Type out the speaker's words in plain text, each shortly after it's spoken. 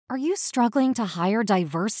Are you struggling to hire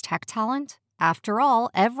diverse tech talent? After all,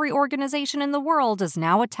 every organization in the world is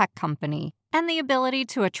now a tech company, and the ability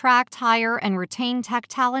to attract, hire, and retain tech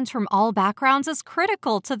talent from all backgrounds is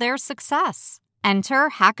critical to their success. Enter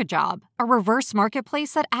Hackajob, a reverse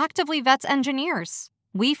marketplace that actively vets engineers.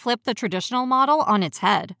 We flip the traditional model on its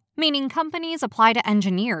head, meaning companies apply to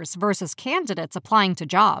engineers versus candidates applying to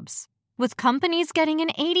jobs, with companies getting an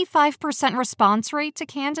 85% response rate to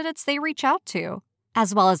candidates they reach out to,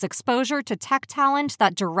 as well as exposure to tech talent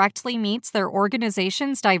that directly meets their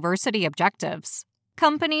organization's diversity objectives.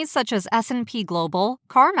 Companies such as S&P Global,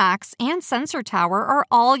 CarMax, and Sensor Tower are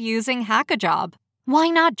all using Hackajob. Why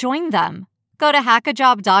not join them? Go to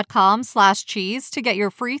hackajob.com/cheese to get your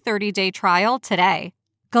free 30-day trial today.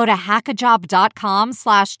 Go to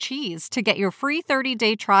hackajob.com/cheese to get your free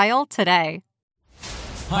 30-day trial today.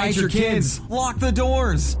 Hide your kids. Lock the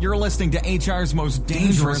doors. You're listening to HR's most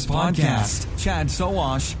dangerous podcast. Chad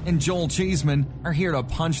Sowash and Joel Cheeseman are here to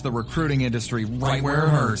punch the recruiting industry right where it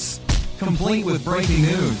hurts. Complete with breaking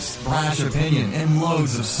news, brash opinion, and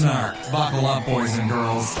loads of snark. Buckle up, boys and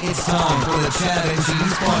girls. It's time for the Chad and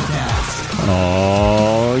Cheese Podcast.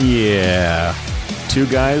 Oh, yeah. Two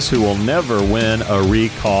guys who will never win a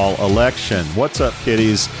recall election. What's up,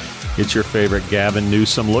 kiddies? It's your favorite Gavin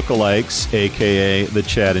Newsom lookalikes, a.k.a. the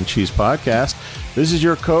Chad and Cheese Podcast. This is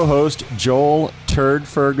your co-host, Joel Turd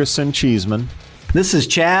Ferguson Cheeseman. This is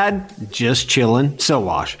Chad, just chillin',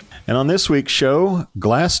 Sowash. And on this week's show,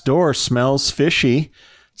 Glassdoor smells fishy,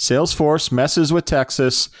 Salesforce messes with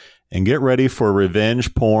Texas, and get ready for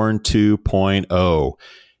Revenge Porn 2.0.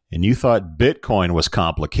 And you thought Bitcoin was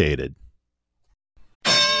complicated.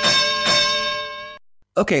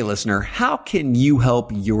 Okay, listener, how can you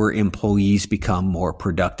help your employees become more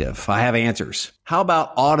productive? I have answers. How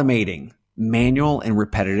about automating manual and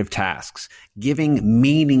repetitive tasks, giving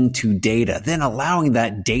meaning to data, then allowing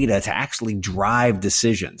that data to actually drive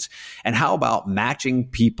decisions? And how about matching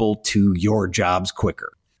people to your jobs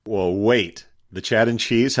quicker? Well, wait. The Chad and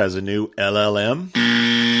Cheese has a new LLM?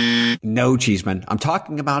 No, Cheeseman. I'm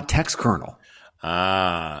talking about TextKernel.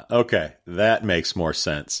 Ah, okay. That makes more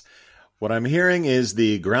sense. What I'm hearing is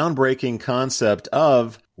the groundbreaking concept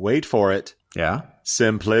of, wait for it,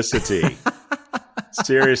 simplicity.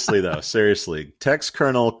 Seriously, though, seriously.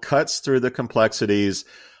 TextKernel cuts through the complexities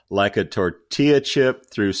like a tortilla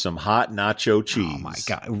chip through some hot nacho cheese. Oh, my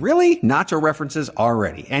God. Really? Nacho references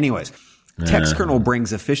already. Anyways, TextKernel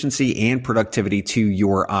brings efficiency and productivity to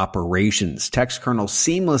your operations. TextKernel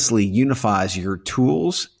seamlessly unifies your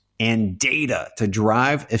tools and data to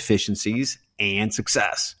drive efficiencies and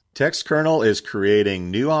success. TextKernel is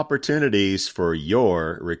creating new opportunities for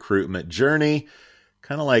your recruitment journey,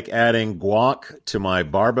 kind of like adding guac to my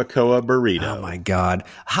barbacoa burrito. Oh, my God.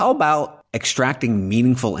 How about extracting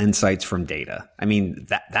meaningful insights from data? I mean,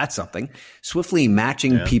 that's something. Swiftly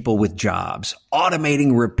matching people with jobs,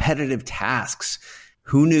 automating repetitive tasks.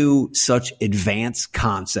 Who knew such advanced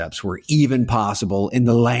concepts were even possible in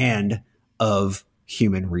the land of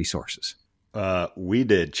human resources? We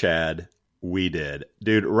did, Chad. We did.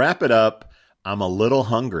 Dude, wrap it up. I'm a little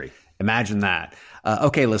hungry. Imagine that.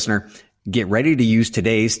 Okay, listener, get ready to use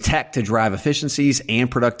today's tech to drive efficiencies and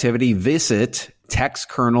productivity. Visit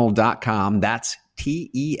textkernel.com. That's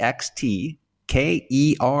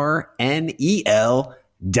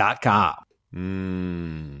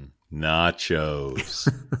TextKernel.com. Nachos.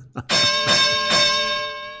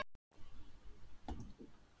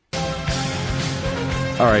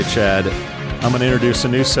 All right, Chad. I'm going to introduce a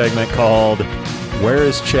new segment called Where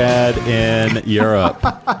is Chad in Europe?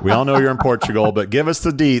 We all know you're in Portugal, but give us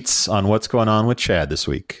the deets on what's going on with Chad this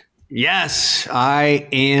week. Yes, I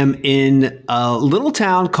am in a little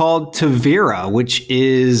town called Tavira, which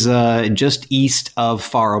is just east of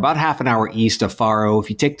Faro, about half an hour east of Faro.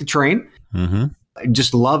 If you take the train,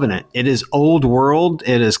 just loving it. It is old world.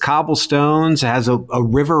 It is cobblestones. It has a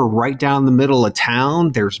river right down the middle of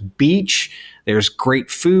town. There's beach. There's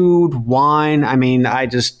great food, wine. I mean, I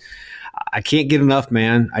can't get enough,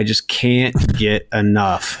 man. I just can't get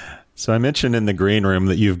enough. So I mentioned in the green room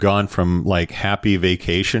that you've gone from like happy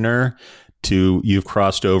vacationer to you've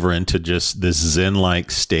crossed over into just this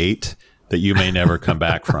Zen-like state that you may never come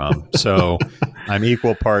back from. So I'm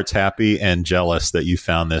equal parts happy and jealous that you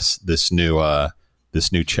found this new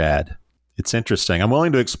Chad. It's interesting. I'm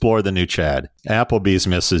willing to explore the new Chad. Applebee's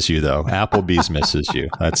misses you, though. Applebee's misses you.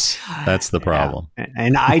 That's the problem. Yeah.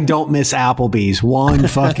 And I don't miss Applebee's one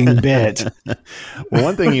fucking bit. Well,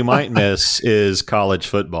 one thing you might miss is college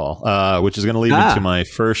football, which is going to lead me to my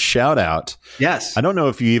first shout out. Yes. I don't know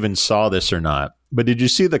if you even saw this or not, but did you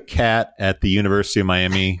see the cat at the University of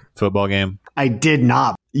Miami football game? I did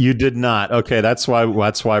not. You did not. Okay, that's why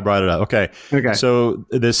I brought it up. Okay. So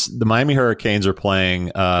the Miami Hurricanes are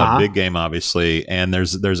playing a big game, obviously, and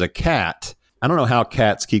there's a cat. I don't know how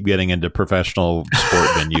cats keep getting into professional sport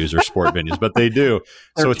venues or sport venues, but they do.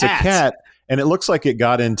 So it's cats. A cat, and it looks like it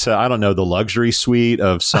got into, I don't know, the luxury suite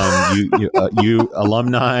of some U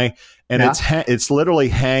alumni, and it's literally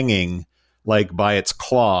hanging like by its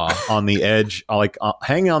claw on the edge, like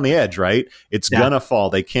hanging on the edge, right? It's gonna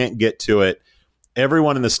fall. They can't get to it.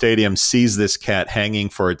 Everyone in the stadium sees this cat hanging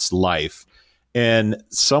for its life, and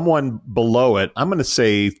someone below it, I'm going to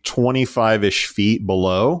say 25-ish feet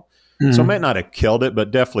below. So it might not have killed it, but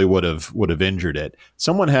definitely would have injured it.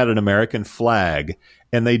 Someone had an American flag,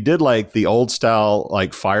 and they did like the old style,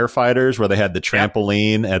 like firefighters, where they had the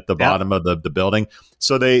trampoline at the bottom of the building.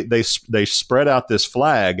 So they spread out this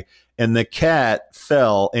flag, and the cat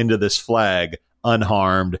fell into this flag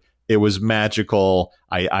unharmed. It was magical.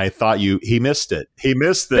 I thought he missed it. He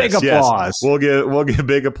missed this. Big applause. Yes. We'll give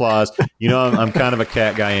big applause. I'm kind of a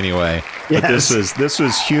cat guy anyway. But this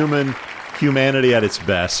was humanity at its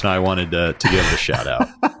best, and I wanted to give it a shout out.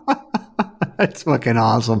 That's fucking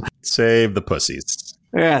awesome. Save the pussies.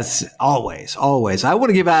 Yes, always. I want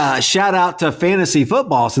to give a shout out to fantasy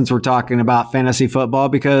football since we're talking about fantasy football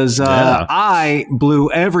because I blew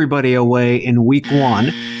everybody away in week 1,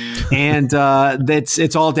 and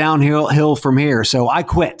it's all downhill from here. So I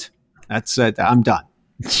quit. That's it. I'm done.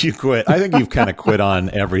 You quit. I think you've kind of quit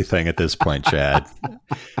on everything at this point, Chad.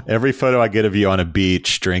 Every photo I get of you on a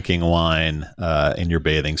beach drinking wine in your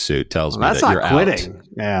bathing suit tells me that you're quitting. Out.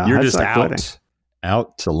 Yeah, you're just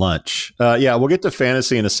out to lunch. We'll get to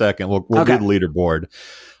fantasy in a second. We'll do the leaderboard.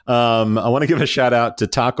 I want to give a shout out to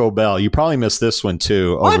Taco Bell. You probably missed this one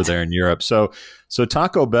too over there in Europe. So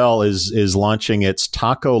Taco Bell is launching its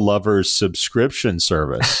Taco Lovers subscription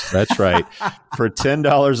service. That's right. For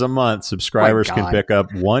 $10 a month, subscribers can pick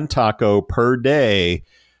up one taco per day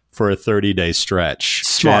for a 30-day stretch.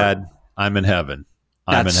 Smart. Chad, I'm in heaven.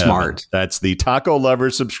 That's smart. That's the Taco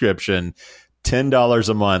Lovers subscription. $10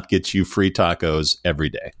 a month gets you free tacos every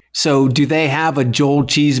day. So do they have a Joel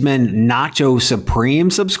Cheeseman Nacho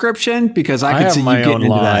Supreme subscription? Because I could see you getting into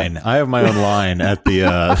that. I have my own line at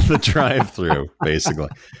the drive-thru, basically.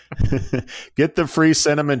 Get the free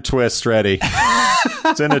cinnamon twist ready.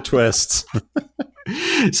 Cinnamon twists.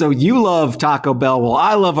 So you love Taco Bell. Well,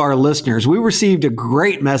 I love our listeners. We received a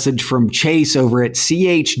great message from Chase over at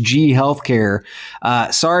CHG Healthcare.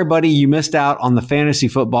 Sorry, buddy, you missed out on the fantasy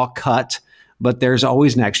football cut, but there's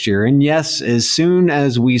always next year. And yes, as soon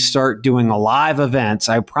as we start doing live events,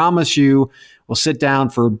 I promise you we'll sit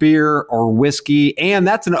down for a beer or whiskey. And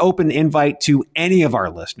that's an open invite to any of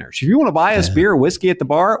our listeners. If you want to buy us beer or whiskey at the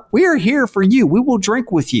bar, we are here for you. We will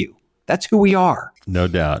drink with you. That's who we are. No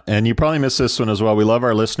doubt. And you probably missed this one as well. We love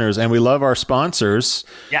our listeners and we love our sponsors.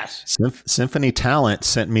 Yes. Symphony Talent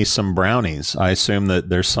sent me some brownies. I assume that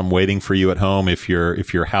there's some waiting for you at home if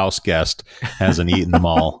your house guest hasn't eaten them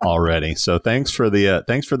all already. So thanks for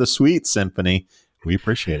the sweet, Symphony. We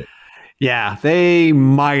appreciate it. Yeah, they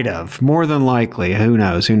might have. More than likely. Who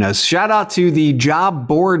knows? Shout out to the job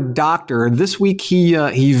board doctor. This week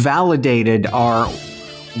he validated our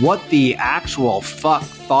what the actual fuck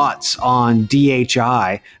thoughts on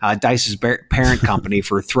DHI, Dice's parent company,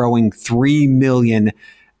 for throwing $3 million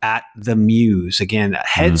at the Muse. Again, a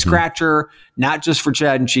head scratcher, not just for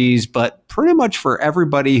Chad and Cheese, but pretty much for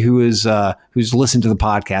everybody who's listened to the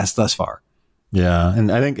podcast thus far. Yeah,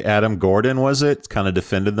 and I think Adam Gordon kind of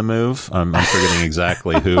defended the move. I'm forgetting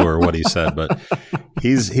exactly who or what he said, but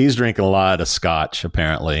he's drinking a lot of scotch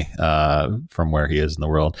apparently from where he is in the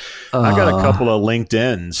world. I got a couple of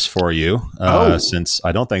LinkedIns for you since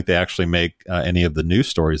I don't think they actually make any of the news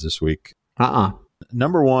stories this week.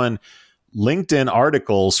 Number one, LinkedIn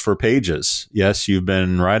articles for pages. Yes, you've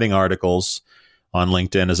been writing articles on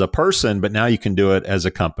LinkedIn as a person, but now you can do it as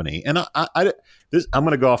a company. And I'm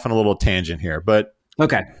going to go off on a little tangent here, but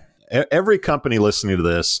okay. Every company listening to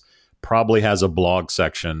this probably has a blog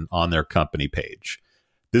section on their company page.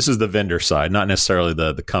 This is the vendor side, not necessarily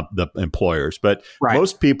the employers, but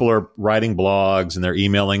most people are writing blogs and they're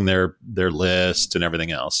emailing their list and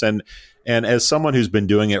everything else. And as someone who's been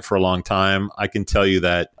doing it for a long time, I can tell you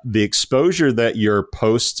that the exposure that your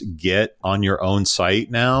posts get on your own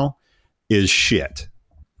site now is shit.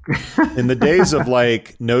 In the days of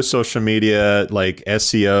like no social media, like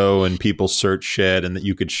SEO and people search shit and that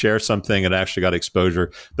you could share something that actually got exposure,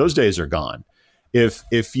 those days are gone.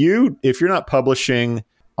 If you're not publishing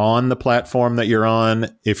on the platform that you're on,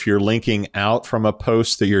 if you're linking out from a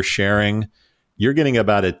post that you're sharing, you're getting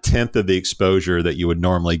about 1/10 of the exposure that you would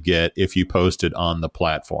normally get if you posted on the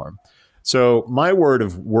platform. So my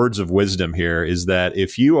words of wisdom here is that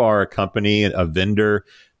if you are a company, a vendor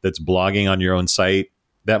that's blogging on your own site,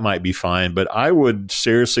 that might be fine. But I would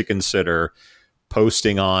seriously consider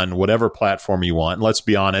posting on whatever platform you want. And let's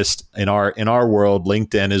be honest, in our world,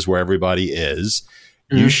 LinkedIn is where everybody is.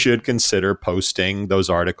 You should consider posting those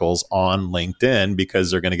articles on LinkedIn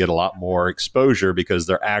because they're going to get a lot more exposure because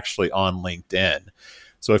they're actually on LinkedIn.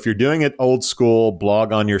 So if you're doing it old school,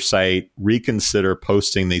 blog on your site, reconsider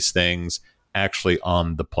posting these things actually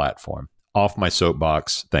on the platform. Off my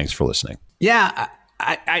soapbox. Thanks for listening. Yeah,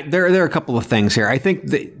 there are a couple of things here. I think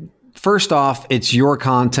that first off, it's your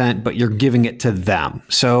content, but you're giving it to them.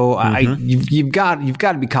 So you've got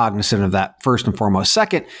to be cognizant of that first and foremost.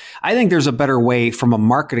 Second, I think there's a better way from a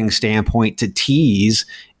marketing standpoint to tease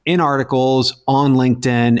in articles on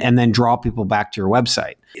LinkedIn and then draw people back to your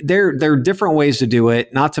website. There are different ways to do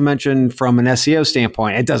it, not to mention from an SEO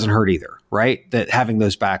standpoint, it doesn't hurt either, right? That having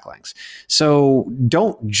those backlinks. So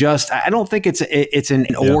I don't think it's an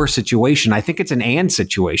or situation. I think it's an and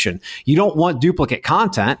situation. You don't want duplicate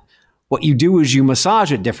content. What you do is you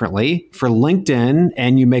massage it differently for LinkedIn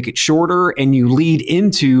and you make it shorter and you lead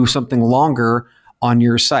into something longer on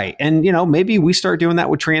your site. And, maybe we start doing that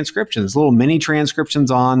with transcriptions, little mini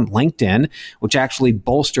transcriptions on LinkedIn, which actually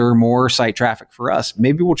bolster more site traffic for us.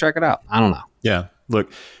 Maybe we'll check it out. I don't know. Yeah.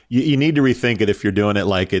 Look, you need to rethink it if you're doing it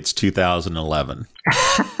like it's 2011.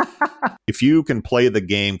 If you can play the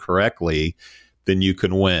game correctly, then you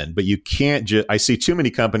can win. But you can't I see too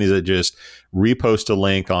many companies that just repost a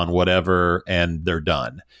link on whatever and they're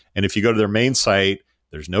done. And if you go to their main site,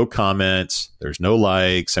 there's no comments, there's no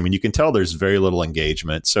likes. I mean, you can tell there's very little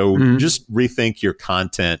engagement. So just rethink your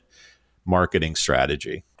content marketing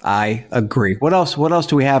strategy. I agree. What else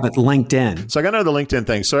do we have at LinkedIn? So I got another LinkedIn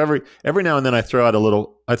thing. So every now and then I throw out a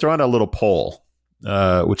little poll,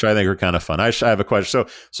 which I think are kind of fun. I have a question.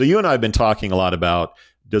 So you and I have been talking a lot about,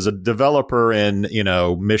 does a developer in,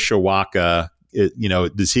 Mishawaka,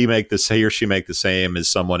 does he or she make the same as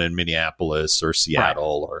someone in Minneapolis or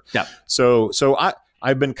Seattle? Right. Yep. So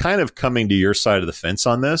I've been kind of coming to your side of the fence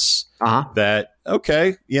on this, that,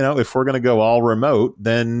 okay, if we're going to go all remote,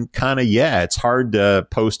 then kind of, it's hard to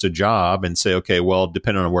post a job and say, okay, well,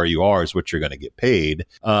 depending on where you are is what you're going to get paid.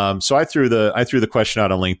 So I threw the question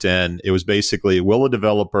out on LinkedIn. It was basically, will a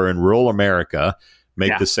developer in rural America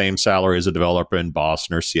make the same salary as a developer in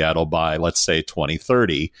Boston or Seattle by, let's say,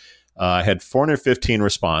 2030? I had 415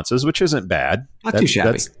 responses, which isn't bad. Not too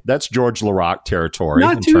shabby. That's George Larock territory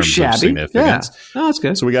in too terms shabby. of significance. Yeah. No, that's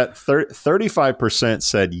good. So we got 35%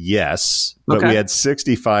 said yes, but we had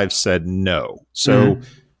 65 said no. So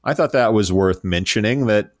I thought that was worth mentioning,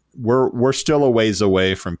 that we're still a ways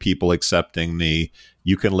away from people accepting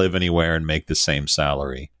you can live anywhere and make the same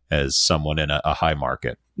salary as someone in a high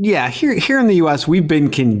market. Yeah, here in the U.S., we've been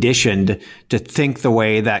conditioned to think the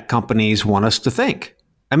way that companies want us to think.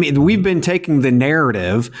 I mean, we've been taking the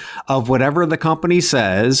narrative of whatever the company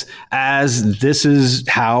says as this is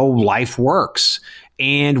how life works.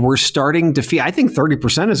 And we're starting to feel, I think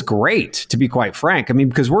 30% is great, to be quite frank. I mean,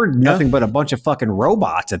 because we're nothing but a bunch of fucking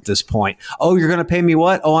robots at this point. Oh, you're going to pay me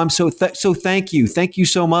what? Oh, I'm so thank you. Thank you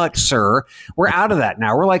so much, sir. We're out of that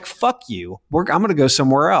now. We're like, fuck you. I'm going to go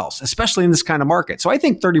somewhere else, especially in this kind of market. So I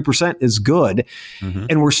think 30% is good.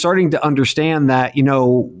 And we're starting to understand that,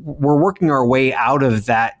 we're working our way out of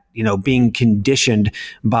that, being conditioned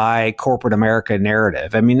by corporate America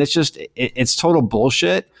narrative. I mean, it's total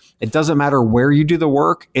bullshit. It doesn't matter where you do the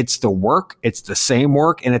work. It's the same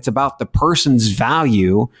work, and it's about the person's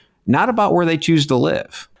value, not about where they choose to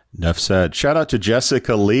live. Enough said. Shout out to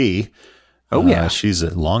Jessica Lee. Oh yeah, she's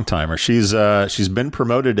a long timer. She's been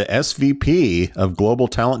promoted to SVP of Global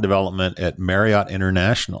Talent Development at Marriott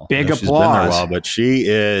International. Big applause. She's been there a while, but she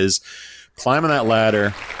is climbing that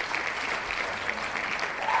ladder.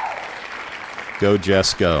 Go,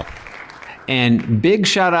 Jess, go. And big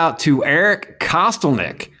shout out to Eric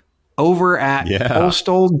Kostelnick over at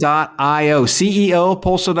Postal.io, CEO of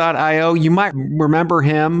Postal.io. You might remember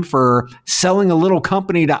him for selling a little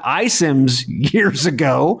company to iCIMS years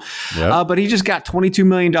ago, but he just got $22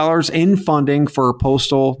 million in funding for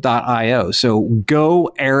Postal.io. So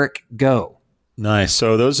go, Eric, go. Nice.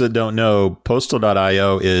 So those that don't know,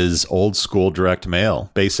 Postal.io is old school direct mail,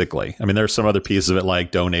 basically. I mean, there's some other pieces of it like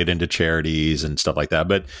donating to charities and stuff like that.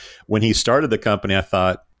 But when he started the company, I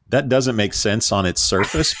thought that doesn't make sense on its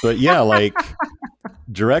surface. But yeah, like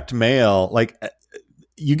direct mail, like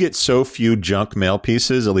you get so few junk mail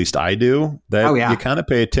pieces, at least I do, that you kind of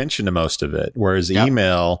pay attention to most of it. Whereas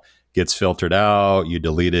email gets filtered out. You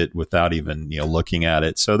delete it without even looking at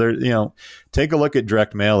it. So there, take a look at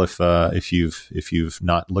direct mail if you've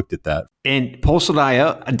not looked at that. And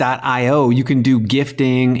Postal.io, you can do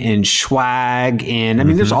gifting and swag, and I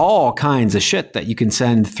mean, there's all kinds of shit that you can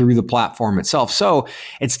send through the platform itself. So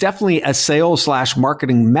it's definitely a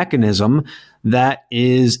sales/marketing mechanism that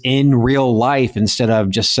is in real life instead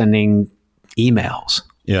of just sending emails.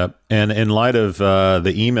 Yeah. And in light of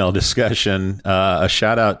the email discussion, a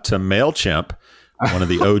shout out to MailChimp, one of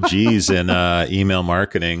the OGs in email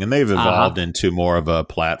marketing. And they've evolved into more of a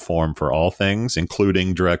platform for all things,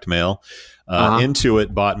 including direct mail.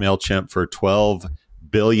 Intuit bought MailChimp for $12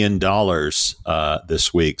 billion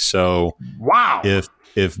this week. So wow.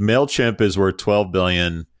 If MailChimp is worth $12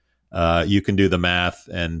 billion, you can do the math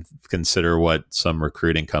and consider what some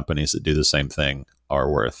recruiting companies that do the same thing are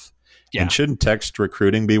worth. Yeah. And shouldn't text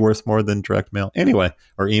recruiting be worth more than direct mail? Anyway,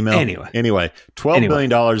 or email? Anyway, $12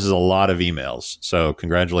 billion is a lot of emails. So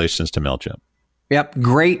congratulations to MailChimp. Yep.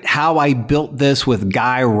 Great How I Built This with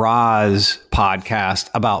Guy Raz podcast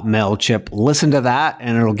about MailChimp. Listen to that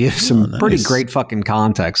and it'll give some pretty great fucking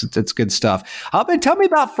context. It's good stuff. Tell me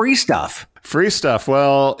about free stuff. Free stuff.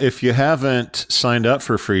 Well, if you haven't signed up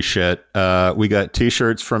for free shit, we got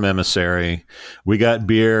t-shirts from Emissary, we got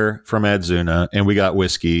beer from Adzuna, and we got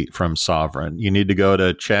whiskey from Sovereign. You need to go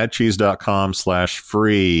to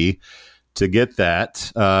chadcheese.com/free to get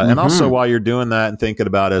that. And also while you're doing that and thinking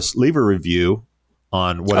about us, leave a review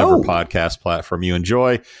on whatever podcast platform you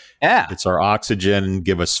enjoy. Yeah. It's our oxygen.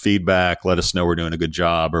 Give us feedback. Let us know we're doing a good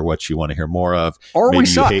job or what you want to hear more of. Or we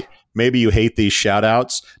suck. Maybe you hate these shout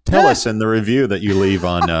outs. Tell us in the review that you leave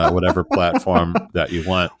on whatever platform that you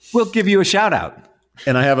want. We'll give you a shout out.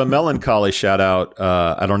 And I have a melancholy shout out.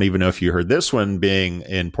 I don't even know if you heard this one being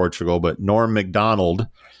in Portugal, but Norm Macdonald,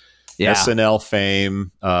 SNL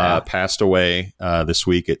fame, passed away this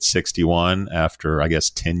week at 61 after, I guess,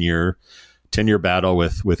 10-year battle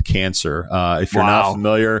with cancer. If you're not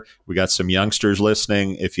familiar, we got some youngsters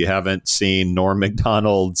listening. If you haven't seen Norm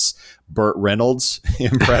Macdonald's Burt Reynolds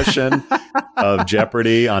impression of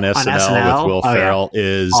Jeopardy on SNL with Will Ferrell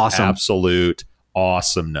is awesome. Absolute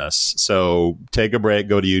awesomeness. So take a break,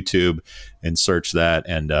 go to YouTube and search that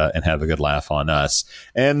and have a good laugh on us.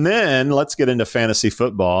 And then let's get into fantasy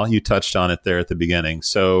football. You touched on it there at the beginning.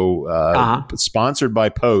 So sponsored by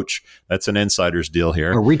Poach. That's an insider's deal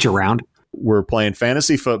here. A reach around. We're playing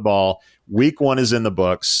fantasy football. Week 1 is in the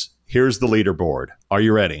books. Here's the leaderboard. Are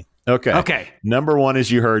you ready? Okay. Number 1,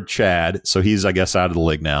 as you heard, Chad. So he's, I guess, out of the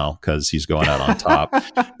league now because he's going out on top.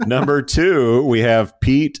 Number 2, we have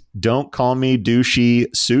Pete, Don't Call Me Douchey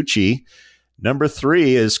Suchi. Number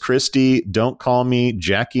 3 is Christy, Don't Call Me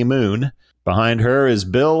Jackie Moon. Behind her is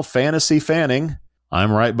Bill, Fantasy Fanning.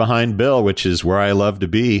 I'm right behind Bill, which is where I love to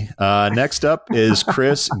be. Next up is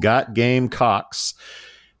Chris, Got Game Cox.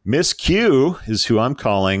 Miss Q is who I'm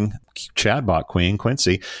calling Chatbot Queen,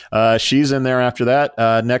 Quincy. She's in there after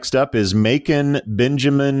that. Next up is Macon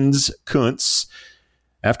Benjamins Kuntz.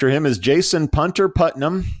 After him is Jason Punter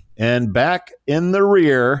Putnam. And back in the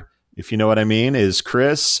rear, if you know what I mean, is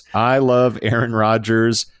Chris, I love Aaron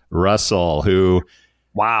Rodgers Russell, who,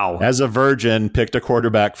 as a virgin, picked a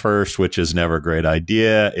quarterback first, which is never a great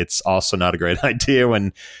idea. It's also not a great idea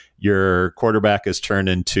when your quarterback is turned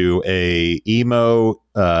into a emo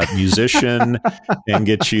musician and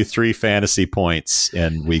gets you 3 fantasy points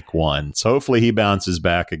in week 1. So hopefully he bounces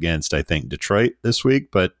back against, I think, Detroit this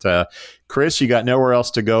week. But Chris, you got nowhere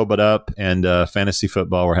else to go but up, and fantasy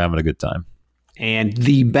football, we're having a good time. And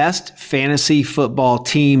the best fantasy football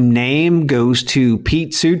team name goes to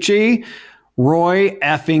Pete Suchi, Roy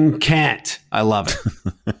effing Kent. I love it.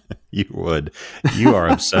 You would. You are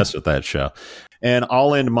obsessed with that show. And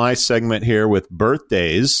I'll end my segment here with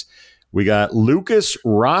birthdays. We got Lucas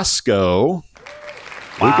Roscoe.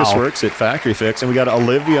 Lucas works at Factory Fix. And we got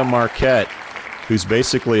Olivia Marquette, who's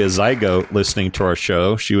basically a zygote listening to our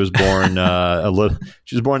show. She was born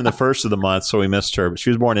she was born in the first of the month, so we missed her. But she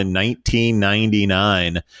was born in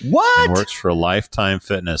 1999. What? And works for Lifetime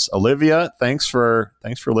Fitness. Olivia, thanks for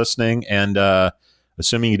listening. And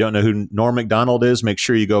assuming you don't know who Norm Macdonald is, make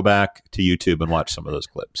sure you go back to YouTube and watch some of those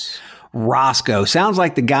clips. Roscoe. Sounds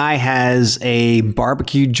like the guy has a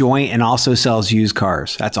barbecue joint and also sells used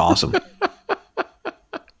cars. That's awesome.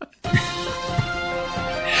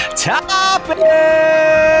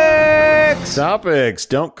 Topics.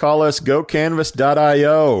 Don't call us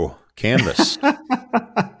GoCanvas.io. Canvas.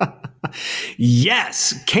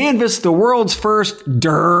 Yes. Canvas, the world's first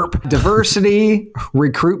diversity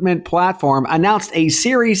recruitment platform, announced a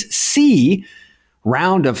Series C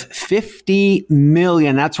round of $50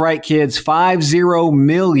 million. That's right, kids, $50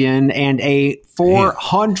 million, and a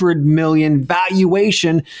 $400 million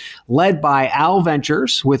valuation led by Owl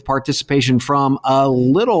Ventures with participation from a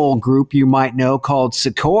little group you might know called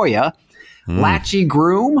Sequoia, Latchy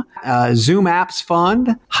Groom, Zoom Apps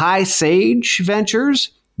Fund, High Sage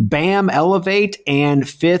Ventures, BAM Elevate, and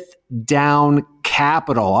Fifth Down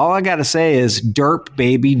Capital. All I got to say is derp,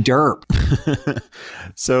 baby, derp.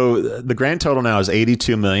 So the grand total now is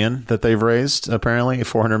 $82 million that they've raised, apparently,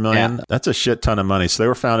 $400 million. Yeah. That's a shit ton of money. So they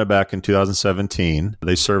were founded back in 2017.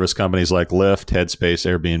 They service companies like Lyft, Headspace,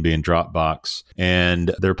 Airbnb, and Dropbox.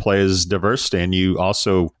 And their play is diversity. And you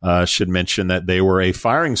also should mention that they were a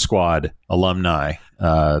Firing Squad alumni.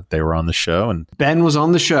 They were on the show, and Ben was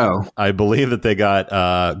on the show. I believe that they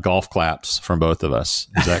got golf claps from both of us.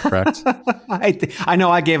 Is that correct? I know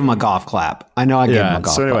I gave him a golf clap. Him a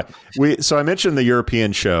golf so anyway, clap. So I mentioned the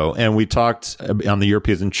European show, and we talked on the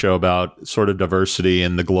European show about sort of diversity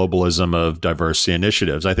and the globalism of diversity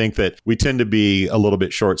initiatives. I think that we tend to be a little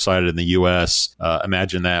bit short-sighted in the U.S.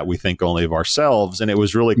 Imagine that we think only of ourselves, and it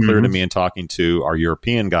was really clear to me in talking to our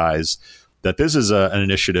European guys that this is an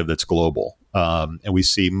initiative that's global. And we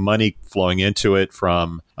see money flowing into it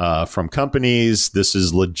from companies. This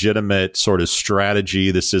is legitimate sort of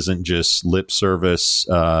strategy. This isn't just lip service,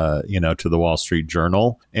 to the Wall Street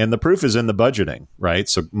Journal. And the proof is in the budgeting, right?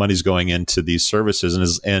 So money's going into these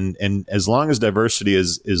services, and as long as diversity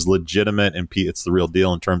is legitimate and it's the real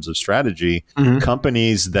deal in terms of strategy,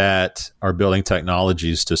 companies that are building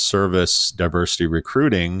technologies to service diversity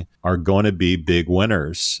recruiting are going to be big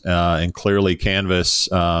winners. And clearly, Canvas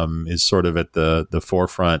is sort of at the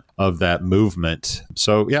forefront of that movement.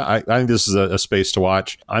 So yeah, I think this is a space to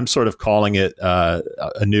watch. I'm sort of calling it a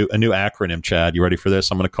new acronym. Chad, you ready for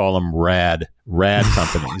this? I'm going to call them RAD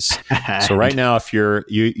companies. So right now, if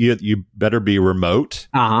you better be remote,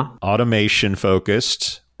 automation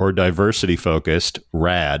focused, or diversity focused.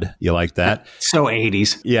 RAD. You like that? So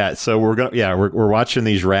 80s. Yeah. So we're watching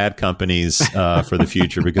these RAD companies for the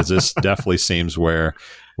future, because this definitely seems where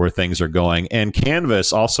things are going. And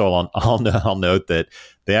Canvas also, I'll note that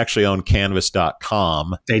they actually own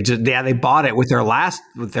Canvas.com. They bought it with their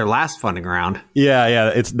last funding round.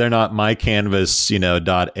 Yeah. They're not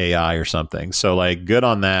MyCanvas, .ai or something. So like, good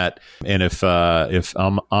on that. And if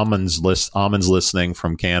Amon's listening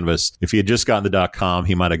from Canvas, if he had just gotten the .com,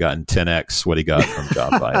 he might have gotten 10x what he got from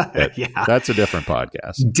JobBite. Yeah. That's a different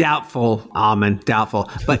podcast. Doubtful, Amon, doubtful.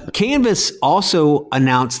 But Canvas also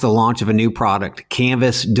announced the launch of a new product,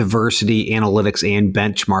 Canvas Diversity Analytics and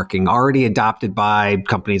Benchmarking, already adopted by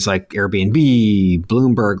companies like Airbnb,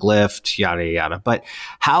 Bloomberg, Lyft, yada, yada. But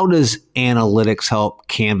how does analytics help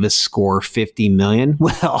Canvas score 50 million?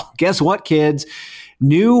 Well, guess what, kids?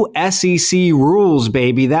 New SEC rules,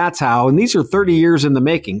 baby. That's how. And these are 30 years in the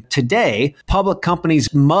making. Today, public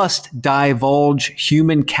companies must divulge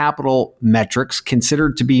human capital metrics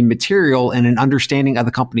considered to be material in an understanding of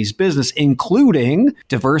the company's business, including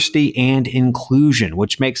diversity and inclusion,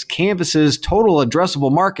 which makes Canvas's total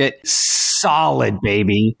addressable market solid,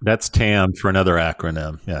 baby. That's TAM for another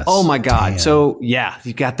acronym. Yes. Oh my God. TAM. So yeah,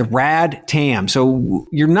 you got the RAD TAM. So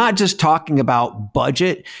you're not just talking about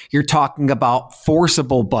budget, you're talking about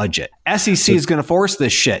forcible budget. SEC is going to force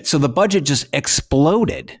this shit. So the budget just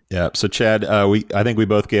exploded. Yeah. So Chad, I think we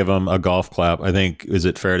both gave them a golf clap. I think, is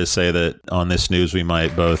it fair to say that on this news, we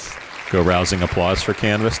might both go rousing applause for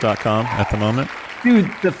Canvas.com at the moment?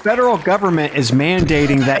 Dude, the federal government is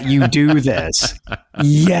mandating that you do this.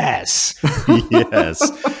 Yes. Yes.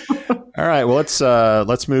 All right. Well,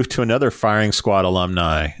 let's move to another Firing Squad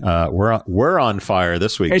alumni. We're on fire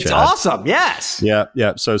this week. It's Chad. awesome. Yes.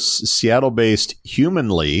 Yeah. So Seattle-based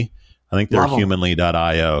Humanly, I think they're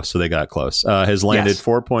Humanly.io, so they got close. Has landed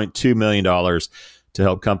 $4.2 million to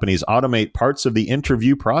help companies automate parts of the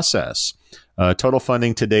interview process. Total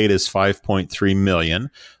funding to date is $5.3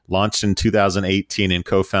 million. Launched in 2018 and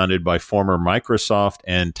co-founded by former Microsoft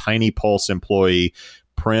and Tiny Pulse employee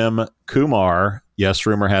Prem Kumar. Yes,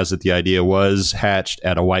 rumor has it the idea was hatched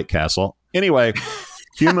at a White Castle. Anyway,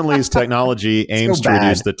 Humanly's technology aims to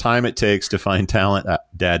reduce the time it takes to find talent.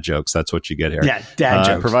 Dad jokes. That's what you get here. Yeah, dad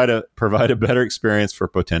jokes. Provide a better experience for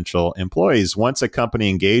potential employees. Once a company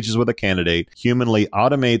engages with a candidate, Humanly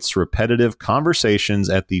automates repetitive conversations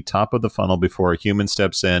at the top of the funnel before a human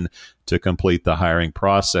steps in to complete the hiring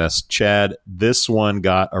process. Chad, this one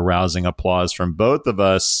got a rousing applause from both of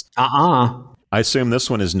us. I assume this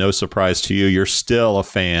one is no surprise to you. You're still a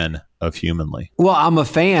fan of Humanly. Well, I'm a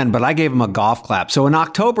fan, but I gave him a golf clap. So in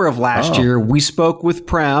October of last year, we spoke with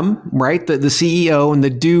Prem, right? The CEO, and the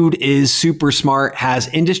dude is super smart, has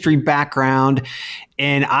industry background.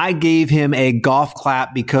 And I gave him a golf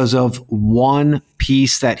clap because of one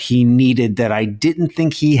piece that he needed that I didn't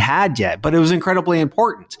think he had yet, but it was incredibly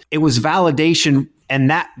important. It was validation, and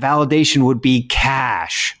that validation would be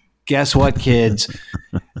cash. Guess what, kids?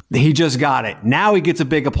 He just got it. Now he gets a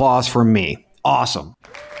big applause from me. Awesome.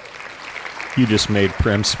 You just made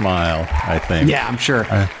Prem smile, I think. Yeah, I'm sure.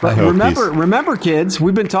 But remember, kids,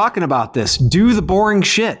 we've been talking about this. Do the boring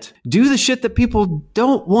shit. Do the shit that people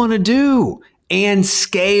don't want to do. And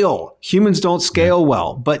scale. Humans don't scale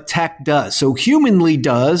well, but tech does. So Humanly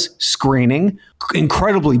does screening,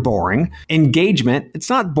 incredibly boring. Engagement, it's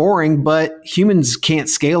not boring, but humans can't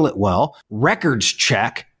scale it well. Records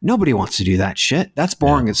check. Nobody wants to do that shit. That's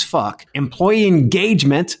boring as fuck. Employee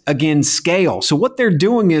engagement, again, scale. So what they're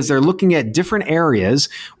doing is they're looking at different areas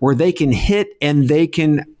where they can hit and they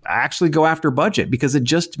can actually go after budget because it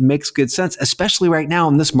just makes good sense, especially right now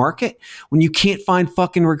in this market when you can't find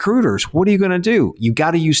fucking recruiters. What are you going to do? You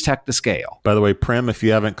got to use tech to scale. By the way, Prem, if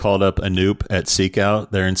you haven't called up Anoop at Seekout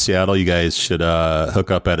there in Seattle, you guys should hook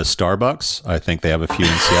up at a Starbucks. I think they have a few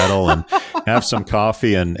in Seattle and have some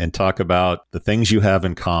coffee and talk about the things you have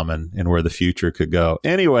in common and where the future could go.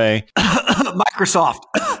 Anyway, Microsoft.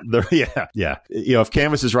 Yeah. You know, if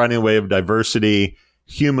Canvas is riding the wave of diversity,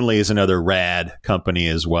 Humanly is another rad company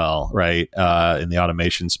as well, right? In the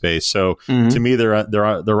automation space. So to me, they're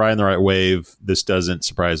riding the right wave. This doesn't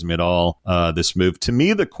surprise me at all. This move. To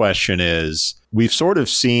me, the question is, we've sort of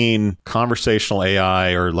seen conversational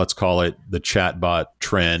AI, or let's call it the chatbot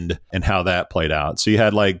trend, and how that played out. So you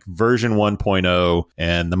had like version 1.0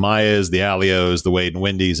 and the Mayas, the Alios, the Wade and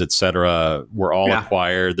Wendy's, et cetera, were all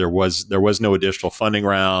acquired. There was no additional funding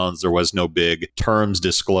rounds. There was no big terms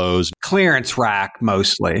disclosed. Clearance rack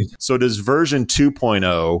mostly. So does version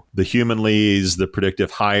 2.0, the Humanlys, the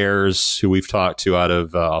predictive hires who we've talked to out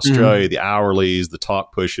of Australia, the hourlies, the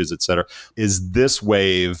talk pushes, et cetera, is this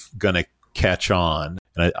wave going to catch on?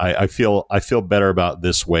 And I feel better about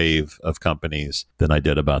this wave of companies than I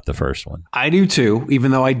did about the first one. I do too,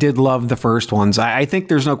 even though I did love the first ones. I think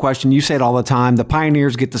there's no question. You say it all the time. The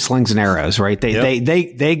pioneers get the slings and arrows, right?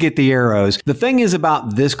 They get the arrows. The thing is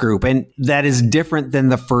about this group, and that is different than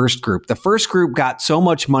the first group. The first group got so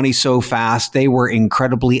much money so fast, they were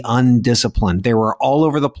incredibly undisciplined. They were all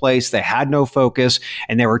over the place. They had no focus,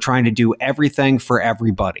 and they were trying to do everything for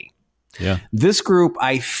everybody. Yeah. This group,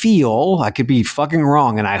 I feel, I could be fucking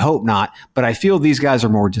wrong, and I hope not, but I feel these guys are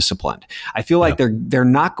more disciplined. I feel like they're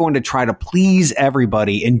not going to try to please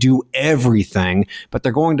everybody and do everything, but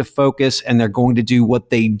they're going to focus and they're going to do what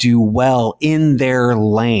they do well in their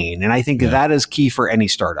lane. And I think that is key for any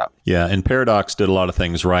startup. Yeah. And Paradox did a lot of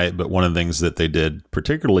things right, but one of the things that they did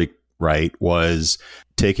particularly right was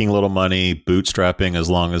taking a little money, bootstrapping as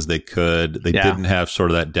long as they could. They didn't have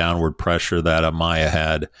sort of that downward pressure that a Maya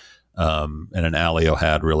had. And an Alio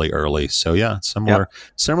had really early. So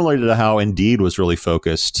similar to how Indeed was really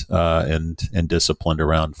focused and disciplined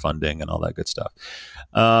around funding and all that good stuff.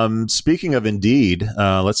 Speaking of Indeed,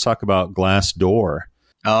 let's talk about Glassdoor.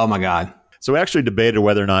 Oh my God. So we actually debated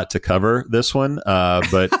whether or not to cover this one,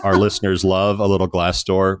 but our listeners love a little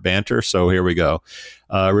Glassdoor banter. So here we go.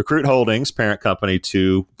 Recruit Holdings, parent company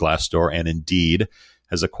to Glassdoor and Indeed,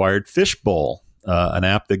 has acquired Fishbowl, an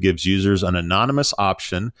app that gives users an anonymous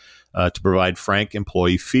option to provide frank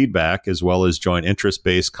employee feedback, as well as join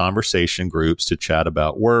interest-based conversation groups to chat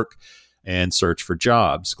about work and search for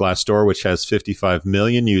jobs. Glassdoor, which has 55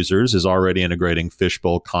 million users, is already integrating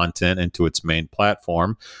Fishbowl content into its main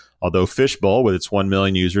platform, although Fishbowl, with its 1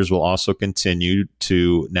 million users, will also continue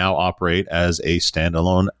to now operate as a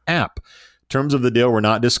standalone app. Terms of the deal were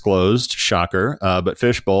not disclosed, shocker, but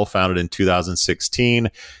Fishbowl, founded in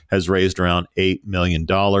 2016, has raised around $8 million.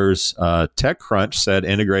 TechCrunch said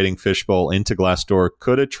integrating Fishbowl into Glassdoor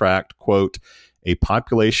could attract, quote, a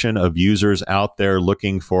population of users out there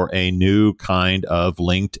looking for a new kind of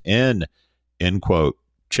LinkedIn, end quote.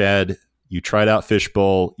 Chad, you tried out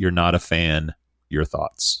Fishbowl. You're not a fan. Your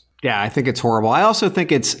thoughts? Yeah, I think it's horrible. I also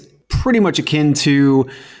think it's pretty much akin to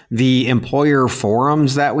the employer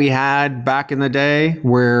forums that we had back in the day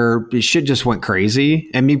where shit just went crazy.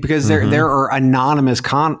 I mean, because there are anonymous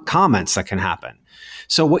comments that can happen.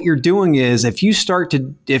 So what you're doing is if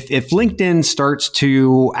LinkedIn starts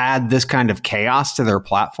to add this kind of chaos to their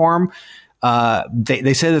platform,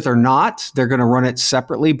 They say that they're not. They're going to run it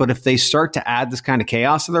separately. But if they start to add this kind of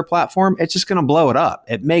chaos to their platform, it's just going to blow it up.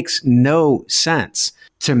 It makes no sense.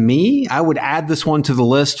 To me, I would add this one to the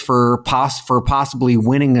list for possibly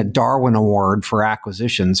winning a Darwin Award for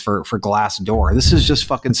acquisitions for Glassdoor. This is just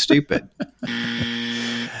fucking stupid.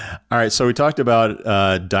 All right, so we talked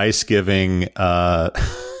about Dice giving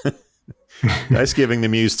Dice giving the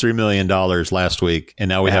Muse $3 million last week, and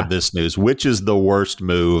now we have this news. Which is the worst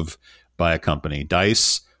move by a company,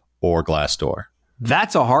 Dice or Glassdoor?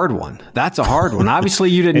 That's a hard one.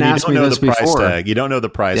 Obviously, you didn't ask me this before. You don't know the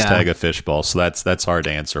price tag of Fishbowl, so that's hard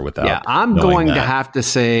to answer without. Yeah, I'm going to have to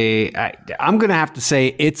say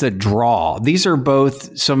it's a draw. These are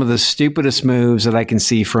both some of the stupidest moves that I can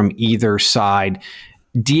see from either side.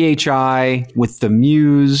 DHI with the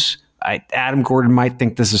Muse. Adam Gordon might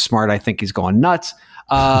think this is smart. I think he's going nuts.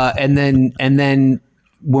 And then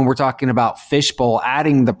when we're talking about Fishbowl,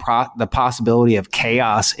 adding the possibility of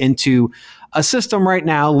chaos into a system right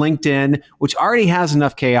now, LinkedIn, which already has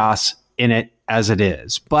enough chaos in it as it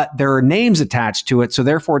is, but there are names attached to it. So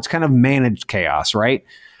therefore it's kind of managed chaos, right?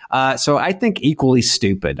 So I think equally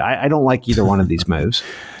stupid. I don't like either one of these moves.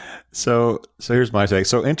 So here's my take.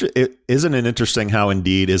 So isn't it interesting how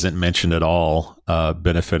Indeed isn't mentioned at all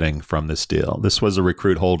benefiting from this deal? This was a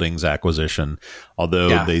Recruit Holdings acquisition,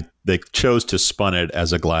 although they chose to spun it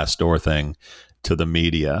as a Glassdoor thing to the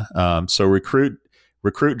media. So Recruit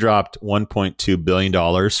dropped $1.2 billion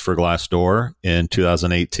for Glassdoor in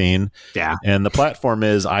 2018. Yeah. And the platform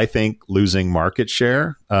is, I think, losing market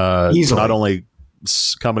share. Not only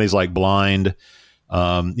companies like Blind,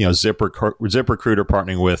 ZipRecruiter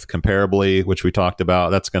partnering with Comparably, which we talked about.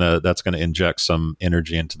 That's gonna inject some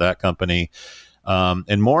energy into that company.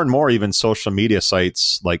 And more even social media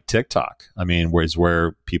sites like TikTok. I mean,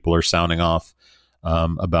 where people are sounding off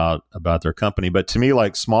about their company. But to me,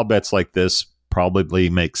 like, small bets like this probably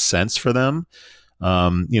makes sense for them.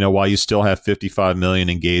 While you still have 55 million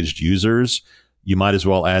engaged users, you might as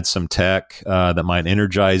well add some tech that might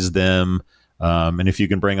energize them. And if you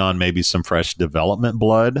can bring on maybe some fresh development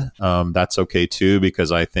blood, that's okay too, because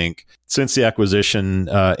I think since the acquisition,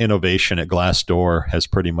 innovation at Glassdoor has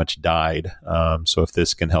pretty much died. So if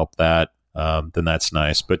this can help that, then that's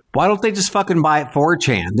nice. But why don't they just fucking buy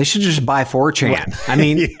 4chan? They should just buy 4chan. I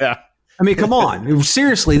mean, yeah. I mean, come on.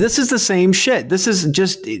 Seriously, this is the same shit. This is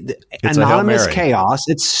just anonymous chaos.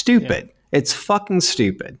 It's stupid. Yeah. It's fucking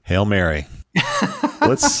stupid. Hail Mary.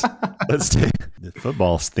 Let's take the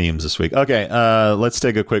football themes this week. Okay, let's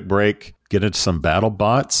take a quick break. Get into some battle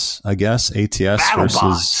bots, I guess.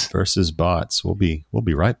 ATS versus bots. We'll be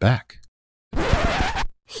right back.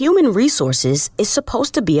 Human resources is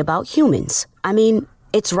supposed to be about humans. I mean,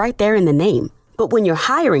 it's right there in the name. But when your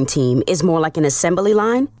hiring team is more like an assembly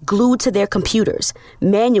line, glued to their computers,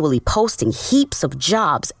 manually posting heaps of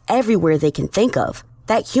jobs everywhere they can think of,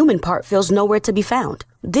 that human part feels nowhere to be found.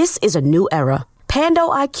 This is a new era. Pando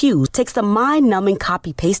IQ takes the mind-numbing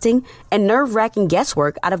copy-pasting and nerve-wracking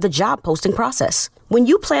guesswork out of the job posting process. When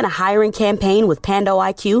you plan a hiring campaign with Pando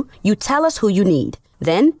IQ, you tell us who you need.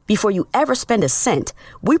 Then, before you ever spend a cent,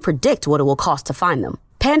 we predict what it will cost to find them.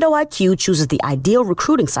 Pando IQ chooses the ideal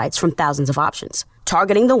recruiting sites from thousands of options,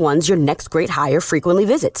 targeting the ones your next great hire frequently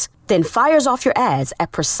visits, then fires off your ads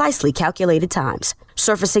at precisely calculated times,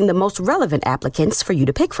 surfacing the most relevant applicants for you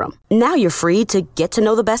to pick from. Now you're free to get to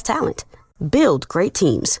know the best talent, build great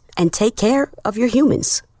teams, and take care of your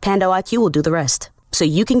humans. Pando IQ will do the rest, so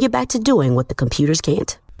you can get back to doing what the computers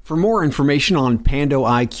can't. For more information on Pando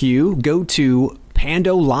IQ, go to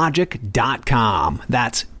pandologic.com.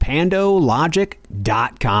 That's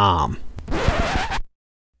pandologic.com.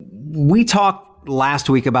 We talked last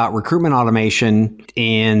week about recruitment automation,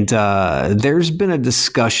 and there's been a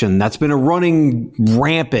discussion that's been running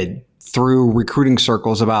rampant through recruiting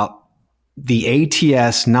circles about the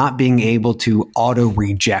ATS not being able to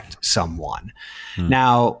auto-reject someone.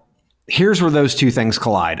 Now, here's where those two things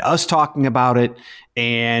collide. Us talking about it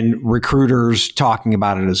and recruiters talking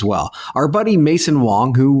about it as well. Our buddy Mason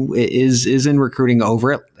Wong, who is in recruiting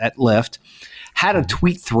over at Lyft, had a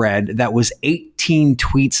tweet thread that was 18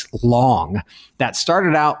 tweets long that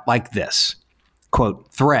started out like this. Quote,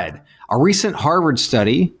 thread, a recent Harvard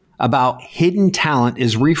study about hidden talent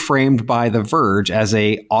is reframed by The Verge as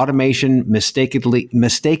a automation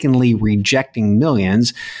mistakenly rejecting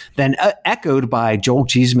millions, then echoed by Joel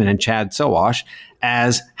Cheeseman and Chad Sowash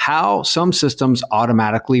as how some systems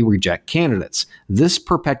automatically reject candidates. This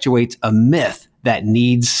perpetuates a myth that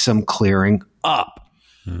needs some clearing up.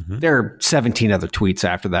 Mm-hmm. There are 17 other tweets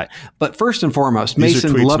after that. But first and foremost, these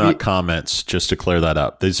Mason, are tweets, not comments, just to clear that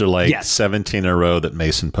up. These are like 17 in a row that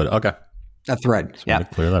Mason put. Okay. A thread. Yeah.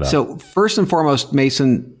 Clear that up. So first and foremost,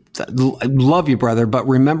 Mason, I love you, brother, but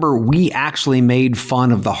remember, we actually made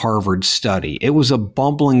fun of the Harvard study. It was a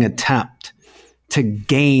bumbling attempt to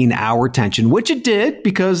gain our attention, which it did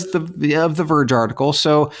because of the Verge article.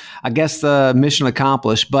 So I guess the mission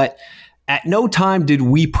accomplished, but at no time did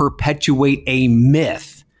we perpetuate a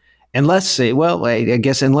myth. Unless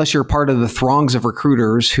you're part of the throngs of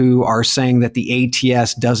recruiters who are saying that the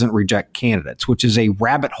ATS doesn't reject candidates, which is a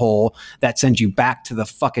rabbit hole that sends you back to the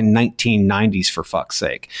fucking 1990s, for fuck's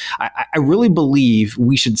sake. I really believe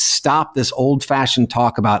we should stop this old-fashioned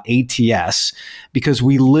talk about ATS because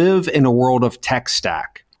we live in a world of tech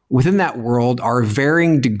stack. Within that world are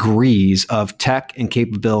varying degrees of tech and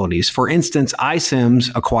capabilities. For instance,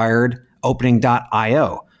 iCIMS acquired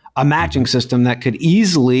Opening.io, a matching system that could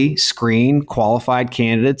easily screen qualified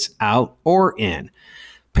candidates out or in.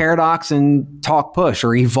 Paradox and TalkPush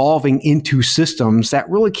are evolving into systems that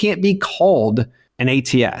really can't be called an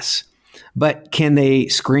ATS. But can they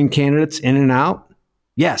screen candidates in and out?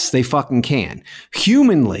 Yes, they fucking can.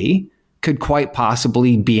 Humanly, could quite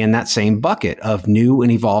possibly be in that same bucket of new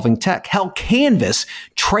and evolving tech. Hell, Canvas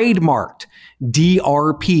trademarked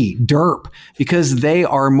DRP, because they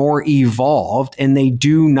are more evolved and they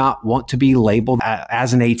do not want to be labeled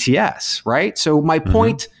as an ATS, right? So my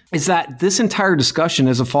point is that this entire discussion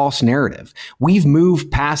is a false narrative. We've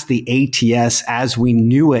moved past the ATS as we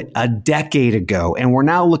knew it a decade ago, and we're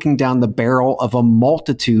now looking down the barrel of a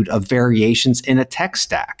multitude of variations in a tech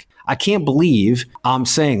stack. I can't believe I'm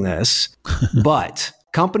saying this, but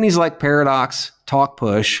companies like Paradox,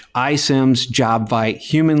 TalkPush, iCIMS, JobVite,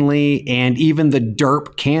 Humanly, and even the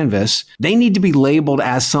DERP Canvas, they need to be labeled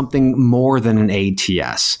as something more than an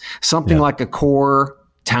ATS, something like a core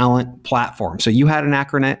talent platform. So you had an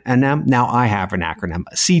acronym, now I have an acronym,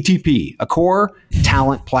 CTP, a core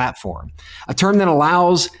talent platform, a term that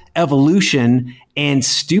allows evolution, and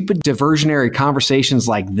stupid diversionary conversations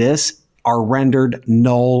like this are rendered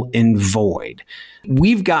null and void.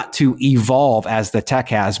 We've got to evolve as the tech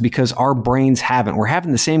has because our brains haven't. We're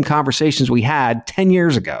having the same conversations we had 10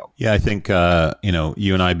 years ago. Yeah, I think,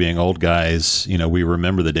 you and I being old guys, we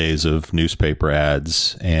remember the days of newspaper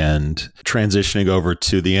ads and transitioning over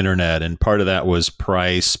to the internet. And part of that was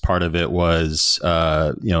price. Part of it was,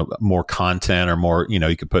 more content or more,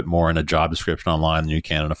 you could put more in a job description online than you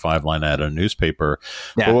can in a 5-line ad in a newspaper.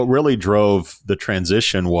 Yeah. But what really drove the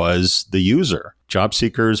transition was the user. Job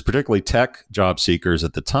seekers, particularly tech job seekers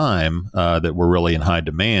at the time that were really in high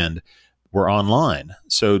demand, were online.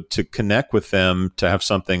 So to connect with them, to have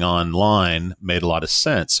something online made a lot of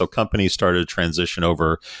sense. So companies started to transition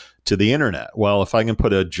over to the internet. Well, if I can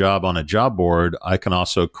put a job on a job board, I can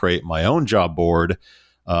also create my own job board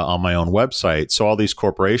on my own website. So all these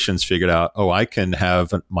corporations figured out, I can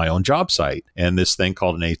have my own job site. And this thing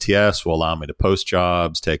called an ATS will allow me to post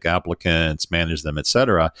jobs, take applicants, manage them, et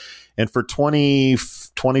cetera. And for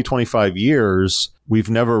 25 years, we've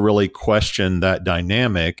never really questioned that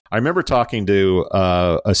dynamic. I remember talking to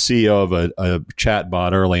a CEO of a chat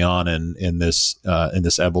bot early on in this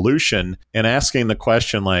evolution and asking the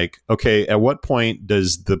question like, okay, at what point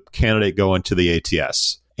does the candidate go into the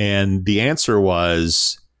ATS? And the answer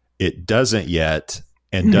was, it doesn't yet.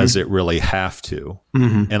 And does it really have to?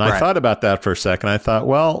 And I thought about that for a second. I thought,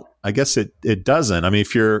 well, I guess it doesn't. I mean,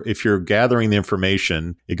 if you're gathering the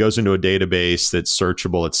information, it goes into a database that's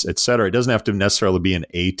searchable, et cetera. It doesn't have to necessarily be an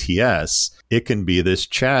ATS. It can be this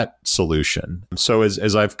chat solution. So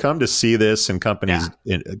as I've come to see this and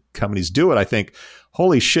companies do it, I think,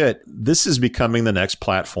 holy shit, this is becoming the next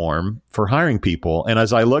platform for hiring people. And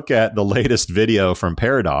as I look at the latest video from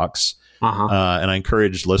Paradox, and I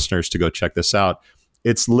encourage listeners to go check this out,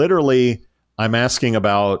 it's literally, I'm asking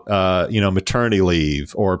about, maternity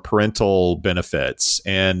leave or parental benefits,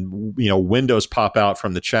 and, windows pop out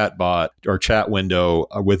from the chat bot or chat window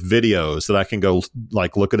with videos that I can go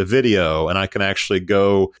look at a video, and I can actually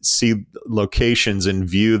go see locations and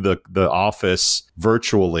view the office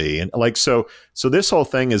virtually. And so this whole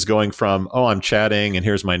thing is going from, I'm chatting and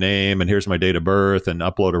here's my name and here's my date of birth and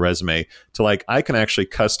upload a resume to I can actually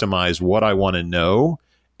customize what I want to know.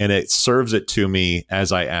 And it serves it to me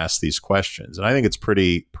as I ask these questions. And I think it's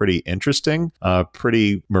pretty interesting,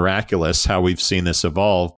 pretty miraculous how we've seen this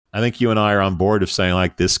evolve. I think you and I are on board of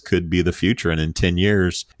saying this could be the future. And in 10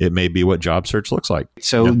 years, it may be what job search looks like.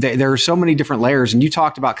 So there are so many different layers. And you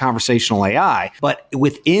talked about conversational AI, but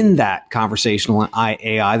within that conversational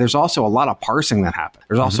AI, there's also a lot of parsing that happens.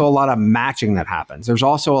 There's also a lot of matching that happens. There's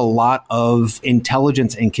also a lot of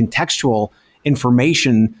intelligence and contextual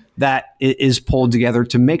information that is pulled together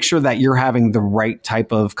to make sure that you're having the right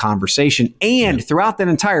type of conversation. And throughout that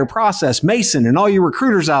entire process, Mason and all you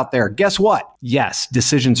recruiters out there, guess what? Yes,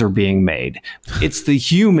 decisions are being made. It's the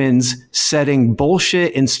humans setting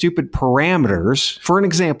bullshit and stupid parameters. For an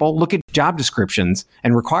example, look at job descriptions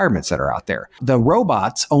and requirements that are out there. The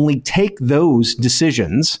robots only take those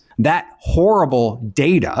decisions, that horrible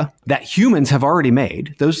data that humans have already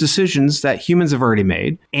made, those decisions that humans have already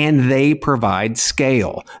made, and they provide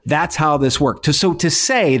scale. That's how this works. So to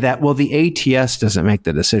say that, well, the ATS doesn't make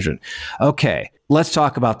the decision. Okay, let's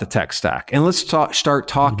talk about the tech stack. And let's start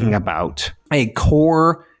talking about a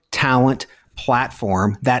core talent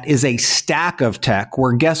platform that is a stack of tech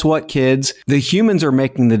where, guess what, kids? The humans are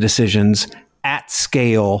making the decisions at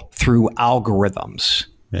scale through algorithms.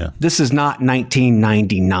 Yeah. This is not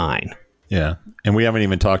 1999. Yeah. And we haven't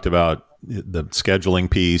even talked about the scheduling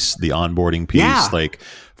piece, the onboarding piece, like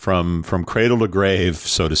from cradle to grave,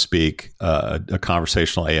 so to speak. A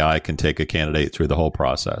conversational AI can take a candidate through the whole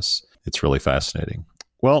process. It's really fascinating.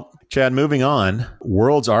 Well, Chad, moving on,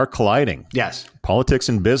 worlds are colliding. Yes. Politics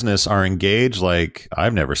and business are engaged like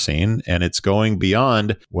I've never seen, and it's going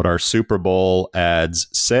beyond what our Super Bowl ads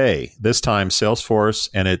say. This time, Salesforce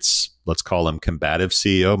and its, let's call him combative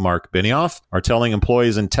CEO, Mark Benioff, are telling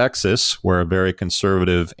employees in Texas, where a very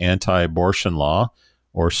conservative anti-abortion law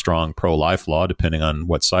or strong pro-life law, depending on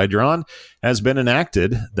what side you're on, has been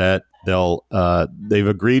enacted, that they've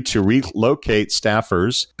agreed to relocate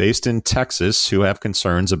staffers based in Texas who have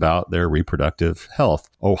concerns about their reproductive health.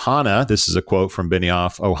 Ohana, this is a quote from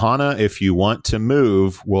Benioff, Ohana, if you want to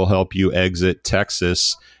move, we'll help you exit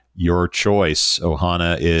Texas, your choice.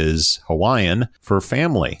 Ohana is Hawaiian for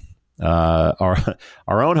family. Our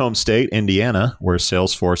own home state, Indiana, where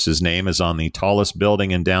Salesforce's name is on the tallest building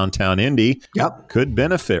in downtown Indy, could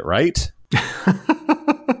benefit, right?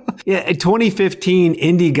 Yeah, in 2015,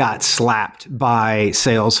 Indy got slapped by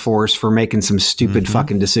Salesforce for making some stupid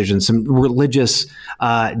fucking decisions, some religious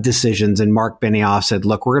decisions. And Mark Benioff said,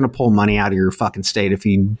 look, we're going to pull money out of your fucking state if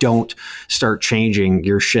you don't start changing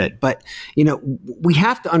your shit. But, you know, we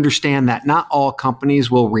have to understand that not all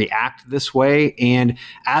companies will react this way. And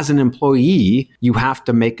as an employee, you have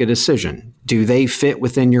to make a decision. Do they fit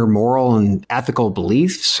within your moral and ethical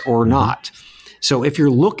beliefs or not? So if you're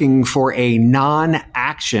looking for a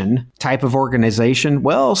non-action type of organization,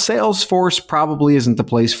 well, Salesforce probably isn't the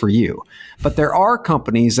place for you. But there are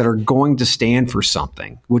companies that are going to stand for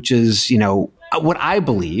something, which is, you know, what I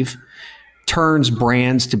believe turns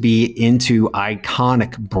brands to be into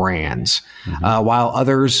iconic brands, while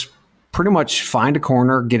others pretty much find a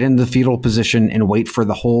corner, get in the fetal position, and wait for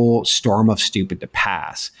the whole storm of stupid to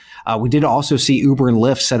pass. We did also see Uber and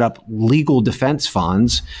Lyft set up legal defense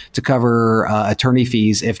funds to cover attorney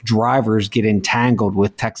fees if drivers get entangled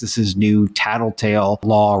with Texas's new tattletale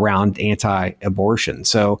law around anti-abortion.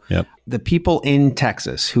 So the people in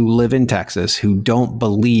Texas who live in Texas who don't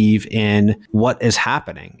believe in what is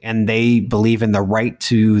happening and they believe in the right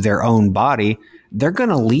to their own body, they're going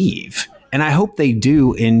to leave. And I hope they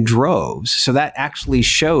do in droves. So that actually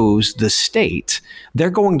shows the state they're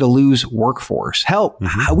going to lose workforce. Hell,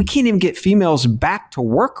 we can't even get females back to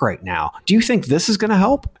work right now. Do you think this is going to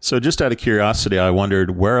help? So just out of curiosity, I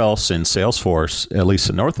wondered where else in Salesforce, at least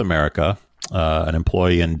in North America, an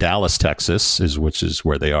employee in Dallas, Texas, which is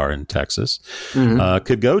where they are in Texas,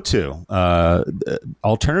 could go to.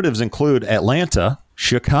 Alternatives include Atlanta,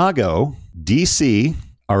 Chicago, DC,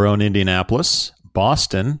 our own Indianapolis,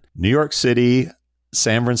 Boston, New York City,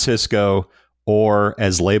 San Francisco, or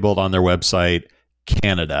as labeled on their website,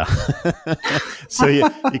 Canada. So you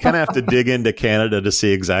kind of have to dig into Canada to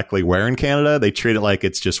see exactly where in Canada. They treat it like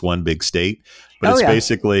it's just one big state, but it's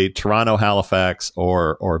basically Toronto, Halifax,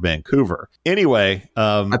 or Vancouver. Anyway,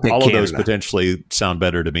 all of those potentially sound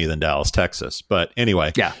better to me than Dallas, Texas. But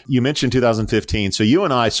anyway, you mentioned 2015. So you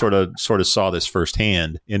and I sort of saw this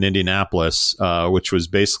firsthand in Indianapolis, which was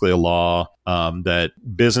basically a law that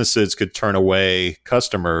businesses could turn away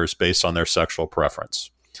customers based on their sexual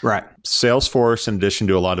preference. Right. Salesforce, in addition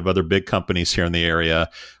to a lot of other big companies here in the area,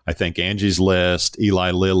 I think Angie's List, Eli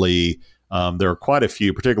Lilly, there are quite a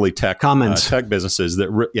few, particularly tech businesses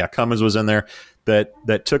that, Cummins was in there,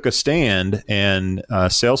 that took a stand, and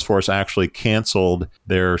Salesforce actually canceled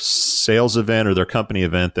their sales event or their company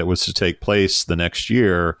event that was to take place the next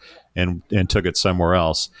year and took it somewhere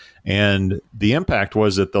else. And the impact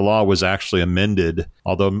was that the law was actually amended,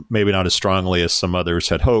 although maybe not as strongly as some others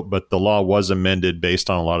had hoped, but the law was amended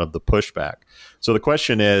based on a lot of the pushback. So the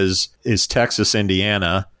question is Texas,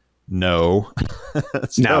 Indiana? No.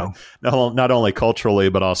 No, not only culturally,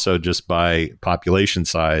 but also just by population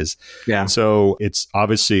size. Yeah. So it's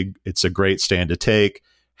a great stand to take.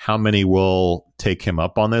 How many will take him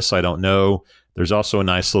up on this? I don't know. There's also a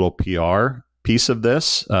nice little PR piece of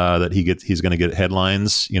this that he's going to get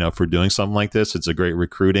headlines, for doing something like this. It's a great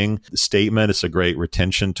recruiting statement. It's a great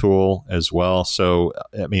retention tool as well. So,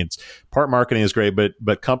 I mean, part marketing is great,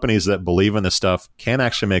 but companies that believe in this stuff can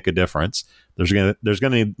actually make a difference. There's going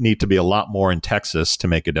to need to be a lot more in Texas to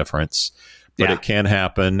make a difference. But it can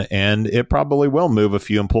happen, and it probably will move a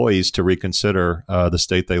few employees to reconsider the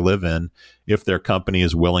state they live in if their company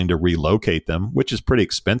is willing to relocate them, which is pretty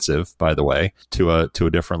expensive, by the way, to a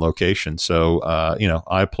different location. So,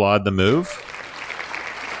 I applaud the move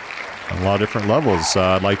on a lot of different levels.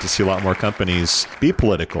 I'd like to see a lot more companies be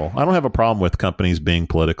political. I don't have a problem with companies being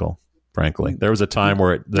political, frankly. There was a time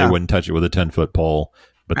where they wouldn't touch it with a 10-foot pole,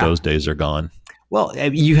 but those days are gone. Well,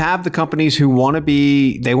 you have the companies who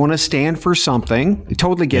they want to stand for something. I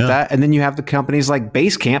totally get that. And then you have the companies like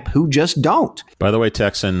Basecamp who just don't. By the way,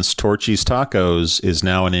 Texans, Torchy's Tacos is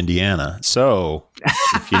now in Indiana. So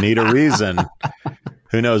if you need a reason,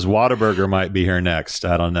 who knows? Whataburger might be here next.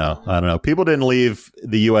 I don't know. People didn't leave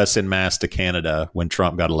the U.S. en masse to Canada when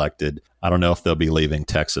Trump got elected. I don't know if they'll be leaving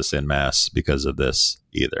Texas en masse because of this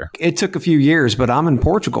either. It took a few years, but I'm in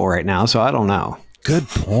Portugal right now, so I don't know. Good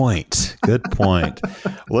point. Well,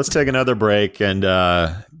 let's take another break and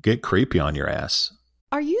get creepy on your ass.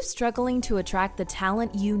 Are you struggling to attract the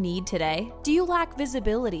talent you need today? Do you lack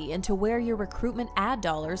visibility into where your recruitment ad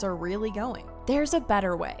dollars are really going? There's a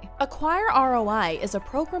better way. Acquire ROI is a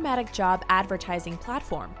programmatic job advertising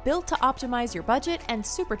platform built to optimize your budget and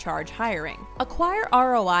supercharge hiring. Acquire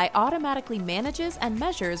ROI automatically manages and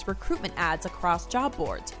measures recruitment ads across job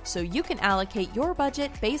boards, so you can allocate your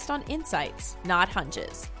budget based on insights, not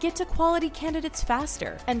hunches. Get to quality candidates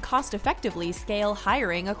faster and cost-effectively scale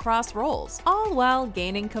hiring across roles, all while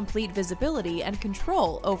gaining complete visibility and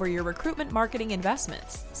control over your recruitment marketing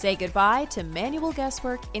investments. Say goodbye to manual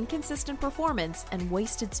guesswork, inconsistent performance, and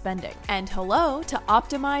wasted spending. And hello to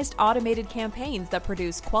optimized automated campaigns that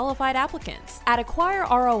produce qualified applicants. At Acquire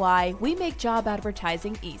ROI, we make job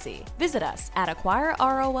advertising easy. Visit us at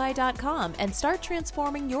acquireroi.com and start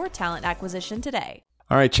transforming your talent acquisition today.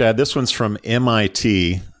 All right, Chad, this one's from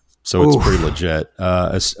MIT. So it's pretty legit.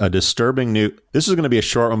 A disturbing new... This is going to be a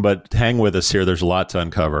short one, but hang with us here. There's a lot to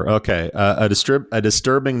uncover. Okay. A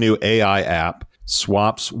disturbing new AI app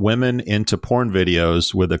swaps women into porn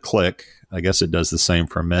videos with a click. I guess it does the same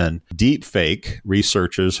for men. Deepfake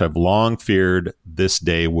researchers have long feared this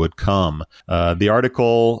day would come. The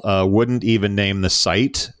article wouldn't even name the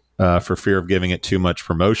site for fear of giving it too much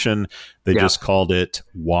promotion. They just called it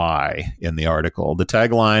Why in the article. The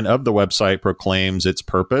tagline of the website proclaims its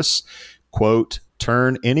purpose, quote,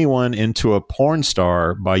 turn anyone into a porn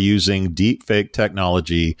star by using deepfake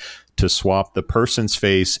technology to swap the person's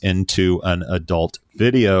face into an adult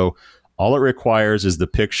video. All it requires is the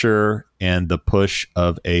picture and the push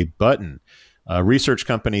of a button. Research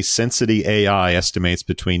company Sensity AI estimates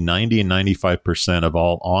between 90 and 95% of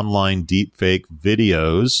all online deepfake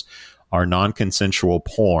videos are non-consensual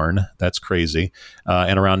porn. That's crazy.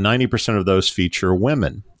 And around 90% of those feature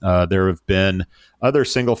women. There have been other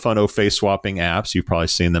single photo face swapping apps. You've probably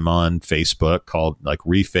seen them on Facebook called like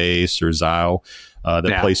Reface or Zao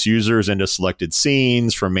that place users into selected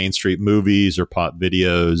scenes from Main Street movies or pop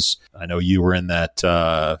videos. I know you were in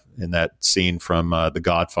that scene from The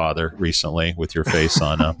Godfather recently with your face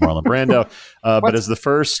on Marlon Brando. But as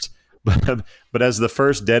the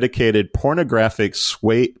first dedicated pornographic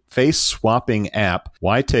face swapping app,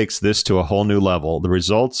 Why takes this to a whole new level. The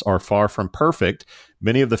results are far from perfect.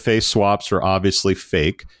 Many of the face swaps are obviously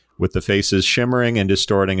fake, with the faces shimmering and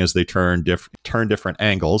distorting as they turn different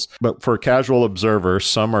angles. But for a casual observer,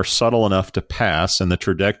 some are subtle enough to pass, and the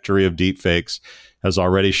trajectory of deepfakes has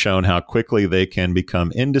already shown how quickly they can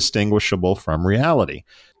become indistinguishable from reality.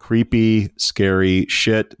 Creepy, scary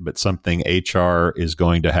shit, but something HR is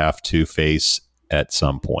going to have to face at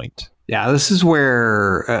some point. Yeah, this is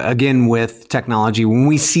where, again, with technology, when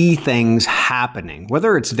we see things happening,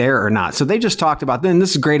 whether it's there or not. So they just talked about, then this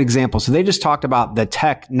is a great example. So they just talked about the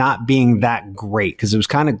tech not being that great because it was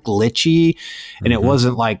kind of glitchy and it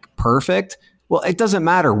wasn't like perfect. Well, it doesn't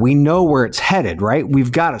matter. We know where it's headed, right?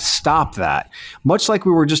 We've got to stop that. Much like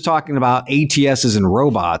we were just talking about ATSs and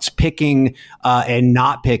robots picking and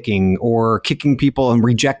not picking, or kicking people and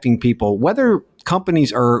rejecting people, whether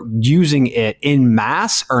companies are using it in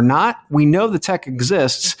mass or not, we know the tech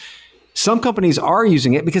exists. Some companies are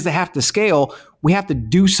using it because they have to scale. We have to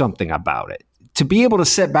do something about it. To be able to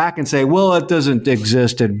sit back and say, well, it doesn't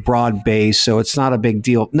exist at broad base, so it's not a big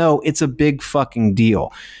deal. No, it's a big fucking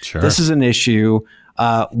deal. Sure. This is an issue.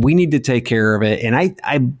 We need to take care of it. And I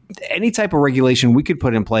any type of regulation we could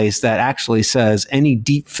put in place that actually says any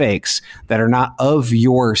deep fakes that are not of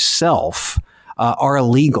yourself are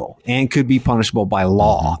illegal and could be punishable by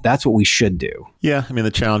law. That's what we should do. Yeah. I mean,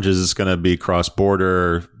 the challenge is it's going to be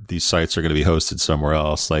cross-border. These sites are going to be hosted somewhere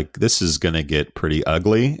else. Like, this is going to get pretty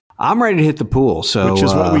ugly. I'm ready to hit the pool. So, which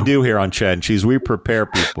is what we do here on Chad and Cheese. We prepare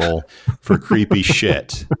people for creepy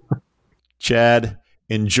shit. Chad,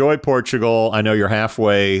 enjoy Portugal. I know you're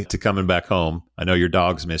halfway to coming back home. I know your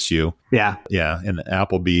dogs miss you. Yeah. Yeah. And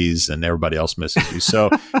Applebee's and everybody else misses you. So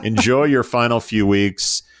enjoy your final few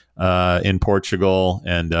weeks in Portugal.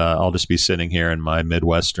 And I'll just be sitting here in my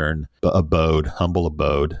Midwestern humble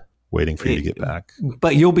abode, waiting for you to get back.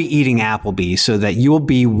 But you'll be eating Applebee's so that you'll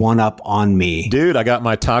be one up on me. Dude, I got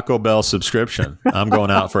my Taco Bell subscription. I'm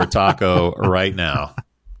going out for a taco right now.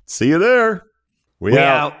 See you there. We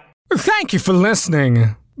out. Thank you for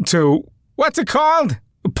listening to, what's it called?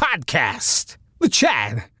 A podcast. The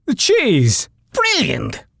Chad, the Cheese.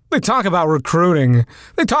 Brilliant. They talk about recruiting.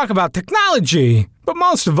 They talk about technology. But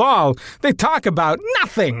most of all, they talk about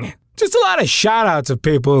nothing. Just a lot of shout-outs of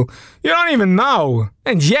people you don't even know.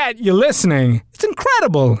 And yet you're listening. It's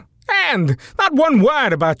incredible. And not one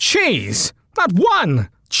word about cheese. Not one.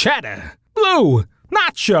 Cheddar. Blue.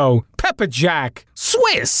 Nacho. Pepper Jack.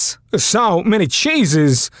 Swiss. So many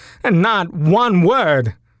cheeses and not one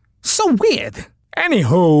word. So weird.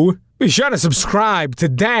 Anywho, be sure to subscribe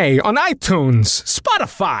today on iTunes,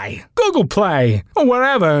 Spotify, Google Play, or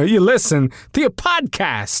wherever you listen to your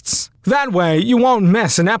podcasts. That way you won't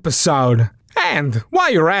miss an episode. And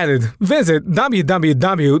while you're at it, visit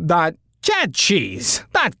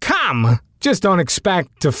www.chadcheese.com. Just don't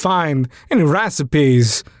expect to find any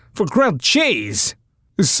recipes for grilled cheese.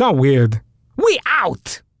 It's so weird. We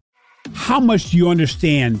out! How much do you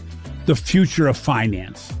understand the future of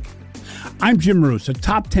finance? I'm Jim Roos, a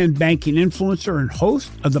top 10 banking influencer and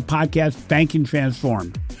host of the podcast Banking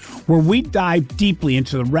Transformed, where we dive deeply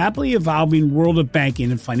into the rapidly evolving world of banking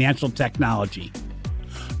and financial technology.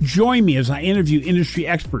 Join me as I interview industry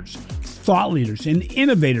experts, thought leaders, and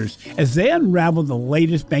innovators as they unravel the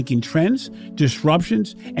latest banking trends,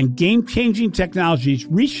 disruptions, and game-changing technologies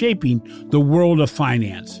reshaping the world of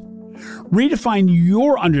finance. Redefine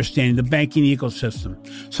your understanding of the banking ecosystem.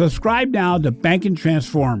 Subscribe now to Banking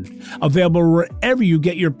Transformed, available wherever you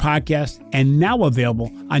get your podcast and now available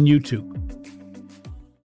on YouTube.